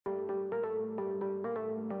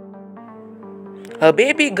A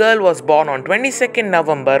baby girl was born on 22nd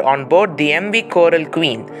November on board the M.V. Coral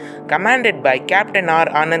Queen, commanded by Captain R.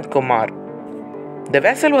 Anand Kumar. The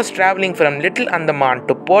vessel was travelling from Little Andaman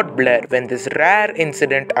to Port Blair when this rare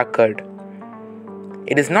incident occurred.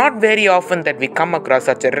 It is not very often that we come across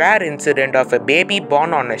such a rare incident of a baby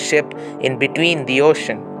born on a ship in between the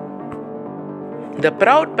ocean. The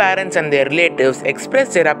proud parents and their relatives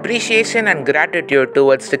expressed their appreciation and gratitude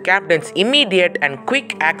towards the captain's immediate and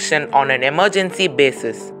quick action on an emergency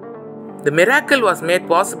basis. The miracle was made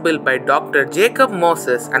possible by Dr. Jacob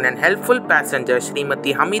Moses and an helpful passenger,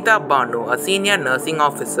 Srimati Hamida Banu, a senior nursing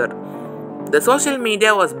officer. The social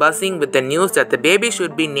media was buzzing with the news that the baby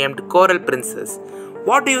should be named Coral Princess.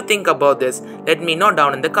 What do you think about this? Let me know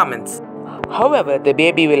down in the comments. However, the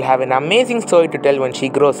baby will have an amazing story to tell when she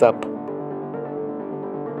grows up.